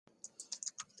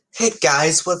Hey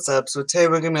guys, what's up? So today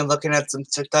we're gonna be looking at some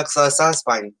TikToks that are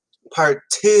satisfying. Part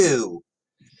 2.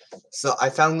 So I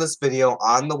found this video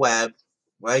on the web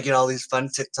where I get all these fun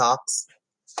TikToks.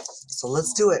 So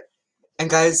let's do it. And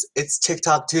guys, it's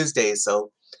TikTok Tuesday,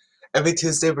 so every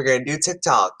Tuesday we're gonna do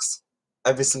TikToks.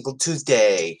 Every single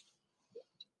Tuesday.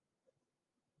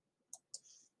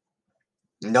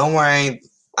 Don't worry,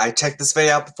 I checked this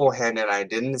video out beforehand and I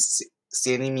didn't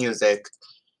see any music.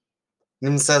 It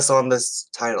even says on this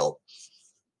title.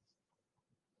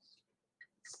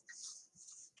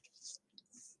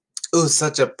 Ooh,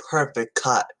 such a perfect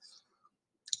cut.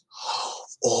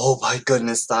 Oh my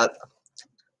goodness, that.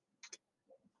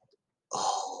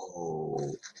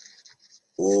 Oh.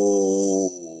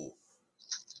 Oh.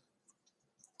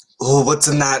 Oh, what's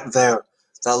in that there?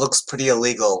 That looks pretty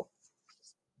illegal.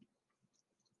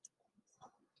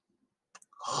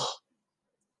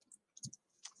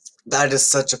 That is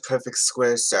such a perfect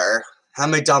square, sir. How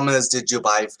many dominoes did you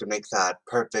buy to make that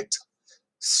perfect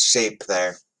shape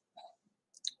there?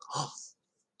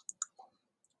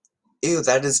 Ew,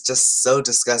 that is just so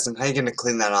disgusting. How are you gonna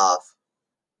clean that off?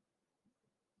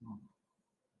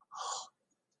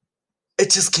 It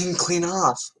just came clean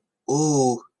off.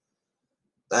 Ooh,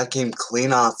 that came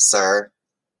clean off, sir.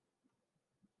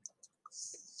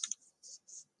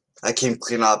 That came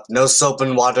clean off. No soap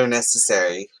and water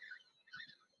necessary.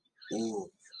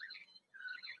 Ooh.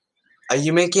 Are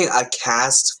you making a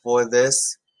cast for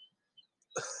this?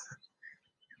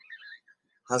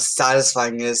 How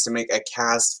satisfying it is to make a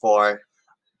cast for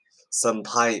some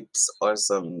pipes or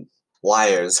some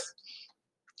wires.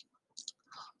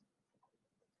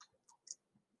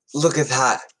 Look at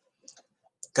that.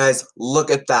 Guys,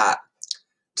 look at that.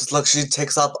 Just look, she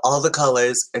takes off all the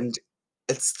colors and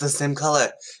it's the same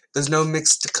color. There's no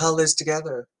mixed colors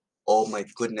together. Oh my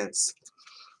goodness.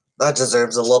 That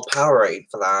deserves a little Powerade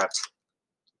for that.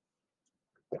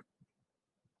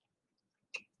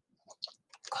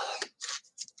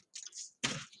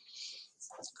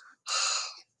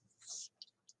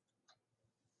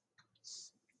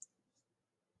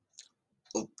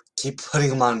 Keep putting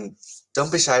them on.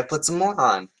 Don't be shy, put some more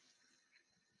on.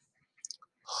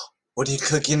 What are you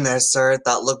cooking there, sir?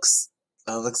 That looks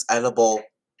edible.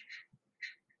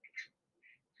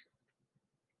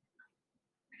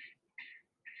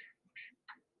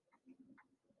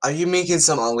 Are you making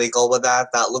some illegal with that?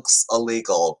 That looks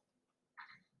illegal.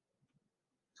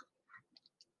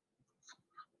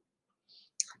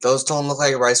 Those don't look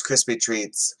like Rice Krispie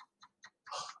treats.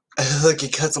 Look, he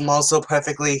cuts them all so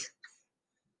perfectly.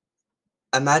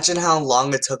 Imagine how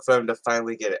long it took for him to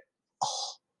finally get it.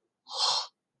 Oh.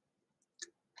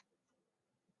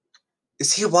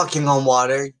 Is he walking on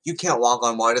water? You can't walk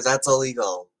on water, that's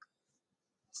illegal.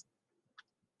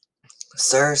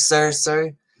 Sir.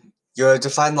 You're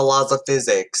defying the laws of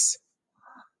physics.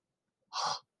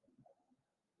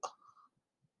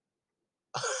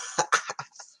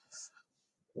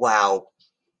 Wow.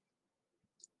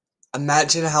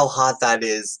 Imagine how hot that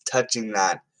is, touching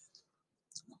that.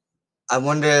 I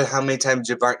wonder how many times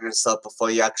you burnt yourself before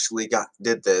you actually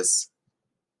did this.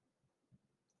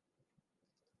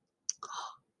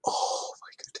 Oh my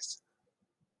goodness.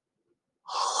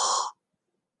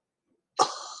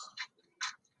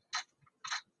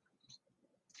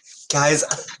 Guys,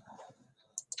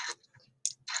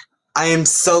 I am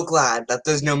so glad that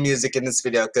there's no music in this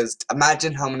video, because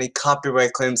imagine how many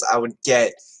copyright claims I would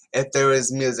get if there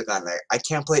was music on there. I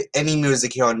can't play any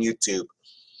music here on YouTube.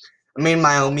 I mean,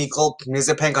 my Omegle,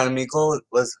 Music Bank on Omegle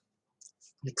was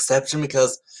an exception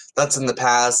because that's in the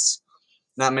past.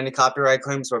 Not many copyright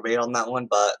claims were made on that one,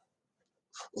 but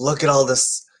look at all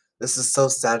this. This is so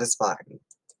satisfying.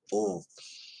 Ooh.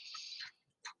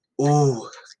 Ooh.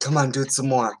 Come on, do it some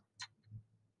more.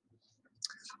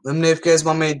 Let me know if you guys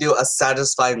want me to do a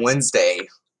satisfying Wednesday.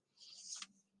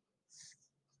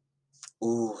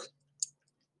 Ooh.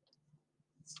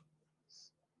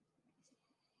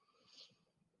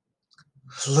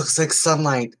 Looks like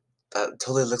sunlight. That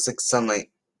totally looks like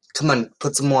sunlight. Come on,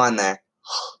 put some more on there.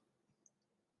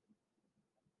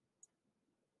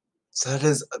 So that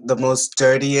is the most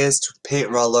dirtiest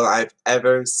paint roller I've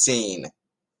ever seen.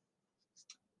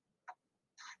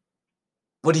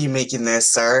 What are you making there,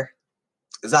 sir?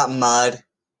 Is that mud?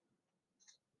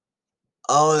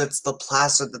 Oh, it's the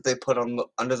plaster that they put on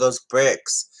under those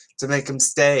bricks to make them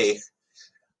stay.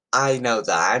 I know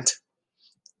that.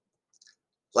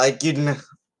 Like, you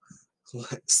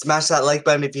smash that like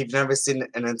button if you've never seen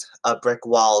a brick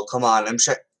wall. Come on, I'm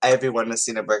sure everyone has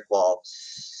seen a brick wall.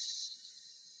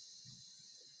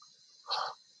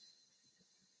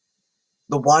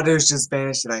 The water is just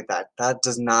vanishing like that. That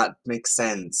does not make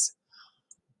sense.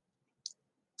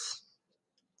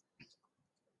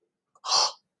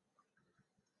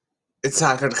 It's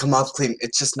not gonna come off clean.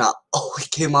 It's just not. Oh,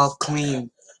 it came off clean.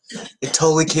 It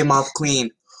totally came off clean.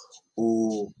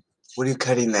 Ooh, what are you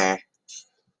cutting there?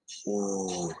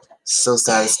 Ooh, so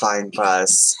satisfying for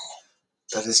us.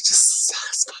 That is just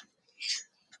satisfying.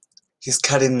 He's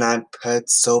cutting that part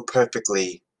so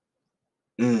perfectly.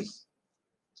 It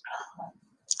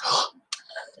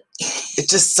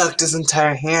just sucked his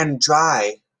entire hand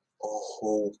dry.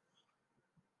 Oh,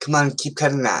 come on, keep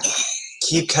cutting that.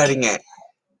 Keep cutting it.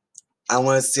 I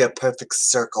want to see a perfect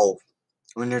circle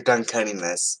when you're done cutting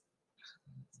this.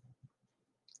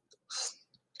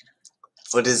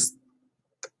 What is...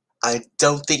 I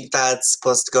don't think that's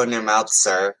supposed to go in your mouth,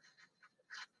 sir.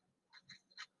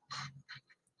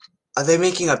 Are they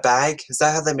making a bag? Is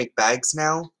that how they make bags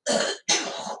now?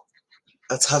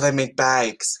 That's how they make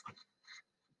bags.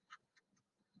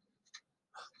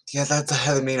 Yeah, that's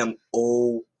how they made them.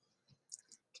 Oh,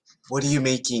 what are you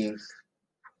making?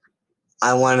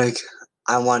 I want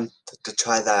to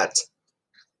try that.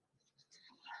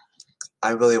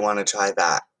 I really want to try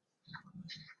that.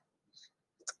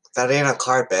 That ain't a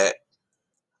carpet.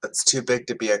 That's too big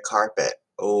to be a carpet.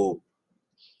 Oh.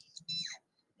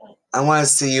 I want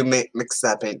to see you mix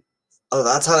that paint. Oh,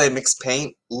 that's how they mix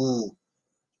paint? Ooh.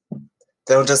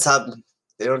 They don't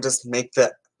just make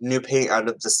the new paint out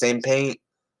of the same paint.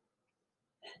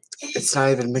 It's not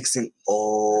even mixing.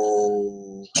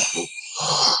 Oh.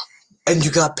 And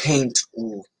you got paint.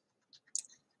 Ooh.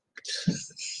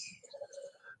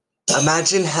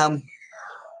 Imagine how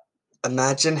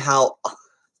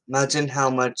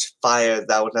much fire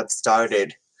that would have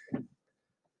started.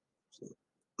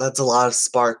 That's a lot of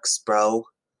sparks, bro.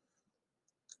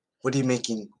 What are you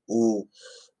making? Ooh.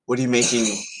 What are you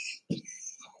making?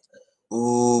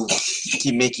 Ooh.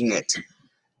 Keep making it.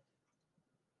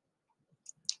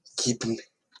 Keep...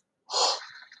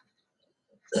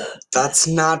 That's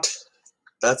not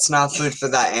food for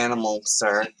that animal,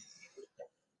 sir.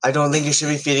 I don't think you should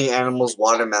be feeding animals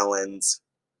watermelons.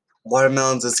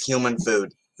 Watermelons is human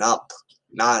food. Not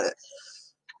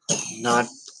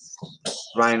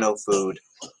rhino food.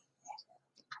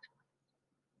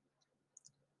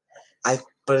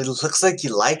 But it looks like he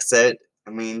likes it.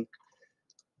 I mean,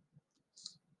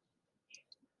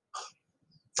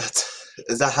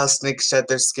 is that how snakes shed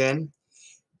their skin?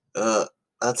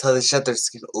 That's how they shed their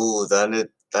skin. Ooh,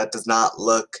 that does not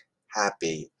look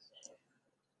happy.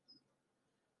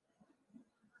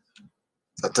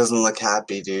 That doesn't look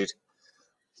happy, dude.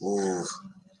 Ooh.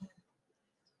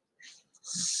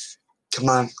 Come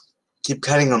on, keep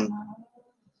cutting them.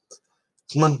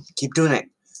 Come on, keep doing it.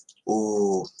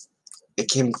 Ooh, it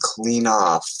came clean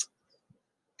off.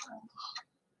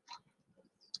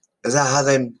 Is that how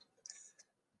they...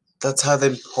 That's how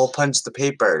they hole punch the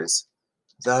papers.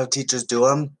 Is that how teachers do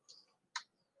them?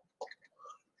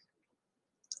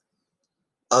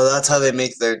 Oh, that's how they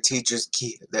make their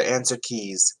their answer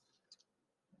keys.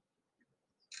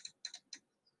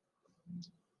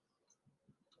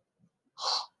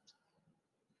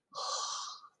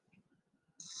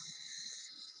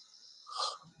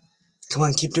 Come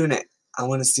on, keep doing it. I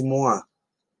want to see more.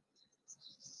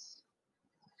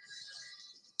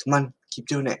 Come on, keep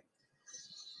doing it.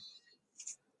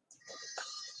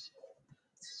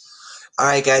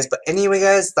 Alright guys, but anyway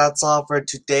guys, that's all for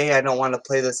today. I don't want to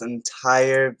play this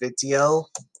entire video.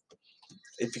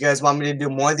 If you guys want me to do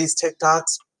more of these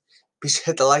TikToks, be sure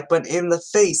to hit the like button in the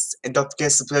face. And don't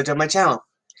forget to subscribe to my channel.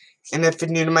 And if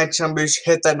you're new to my channel, be sure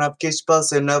to hit that notification bell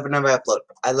so you know whenever I upload.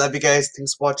 I love you guys.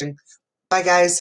 Thanks for watching. Bye guys.